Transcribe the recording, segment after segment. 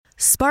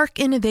Spark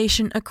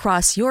innovation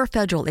across your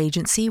federal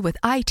agency with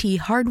IT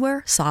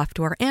hardware,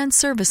 software, and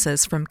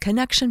services from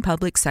Connection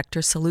Public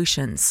Sector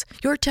Solutions.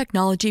 Your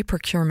technology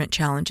procurement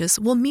challenges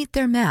will meet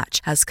their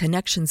match as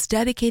Connection's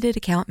dedicated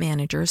account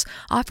managers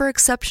offer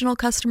exceptional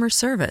customer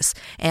service,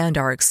 and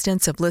our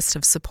extensive list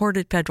of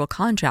supported federal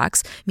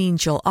contracts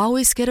means you'll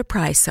always get a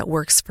price that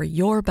works for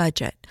your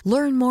budget.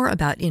 Learn more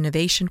about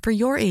innovation for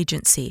your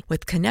agency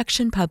with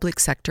Connection Public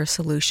Sector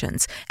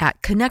Solutions at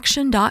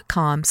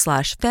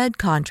connection.com/Fed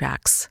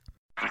contracts.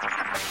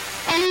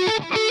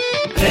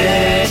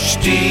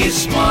 HT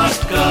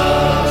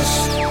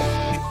Smartcast.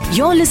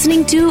 You're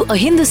listening to a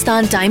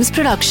Hindustan Times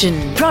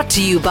production brought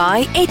to you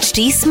by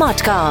HT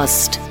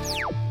Smartcast.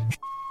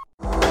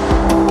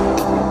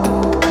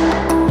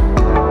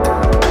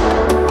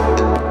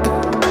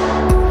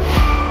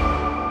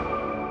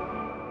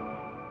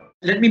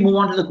 Let me move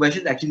on to the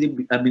questions.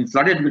 Actually, I've been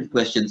flooded with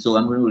questions, so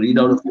I'm going to read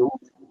out a few.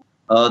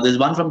 There's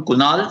one from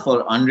Kunal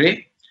for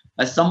Andre.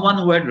 As someone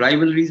who had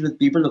rivalries with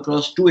people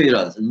across two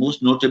eras, and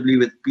most notably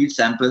with Pete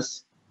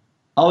Sampras,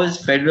 how is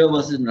Federer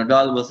versus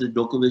Nadal versus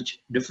Djokovic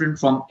different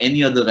from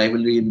any other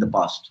rivalry in the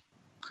past?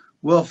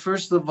 Well,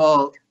 first of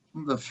all,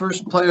 the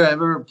first player I've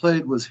ever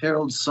played was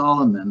Harold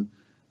Solomon,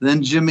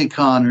 then Jimmy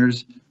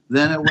Connors,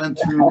 then it went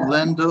through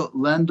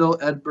Lendo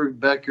Edberg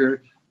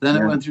Becker, then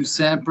it went through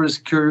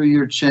Sampras,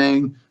 Courier,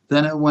 Chang,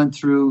 then it went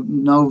through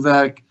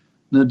Novak,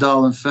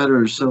 Nadal, and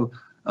Federer. So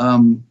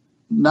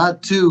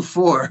not 2,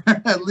 4,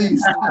 at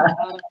least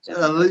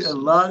a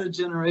lot of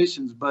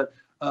generations. But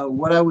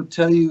what I would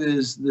tell you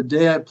is the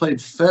day I played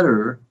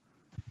Federer,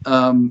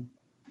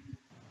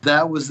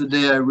 that was the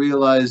day I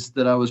realized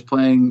that I was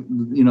playing,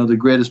 the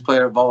greatest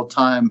player of all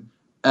time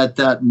at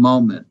that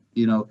moment,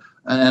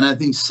 And I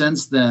think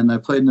since then, I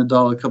played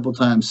Nadal a couple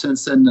times.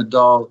 Since then,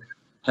 Nadal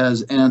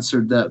has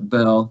answered that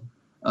bell.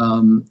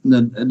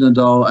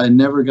 Nadal, I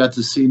never got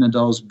to see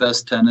Nadal's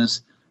best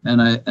tennis, and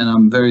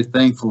I'm very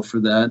thankful for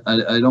that.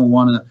 I don't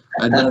want to.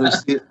 I'd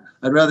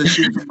rather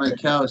see it from my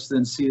couch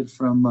than see it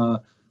from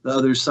the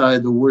other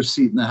side, the worst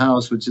seat in the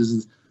house, which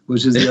is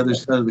the other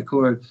side of the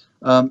court.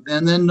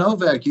 And then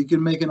Novak, you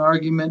can make an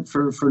argument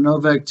for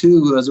Novak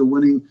too, who has a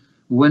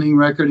winning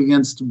record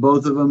against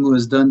both of them, who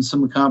has done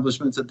some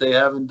accomplishments that they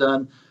haven't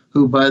done.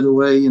 Who, by the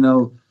way, in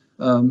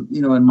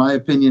my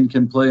opinion,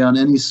 can play on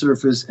any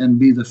surface and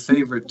be the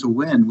favorite to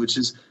win, which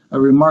is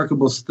a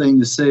remarkable thing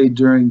to say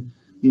during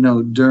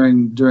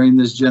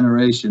this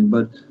generation.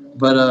 But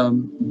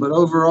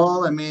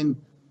overall,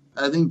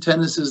 I think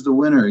tennis is the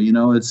winner.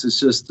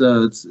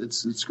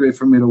 It's great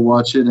for me to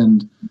watch it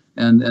and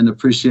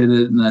appreciate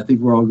it, and I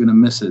think we're all going to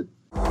miss it.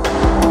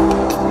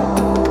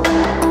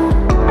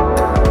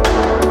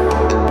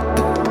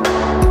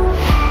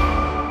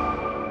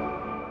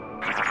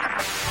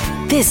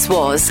 This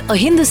was a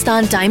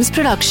Hindustan Times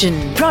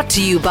production brought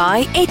to you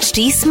by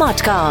HT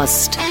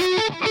Smartcast.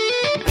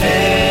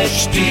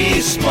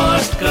 HT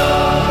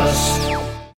Smartcast.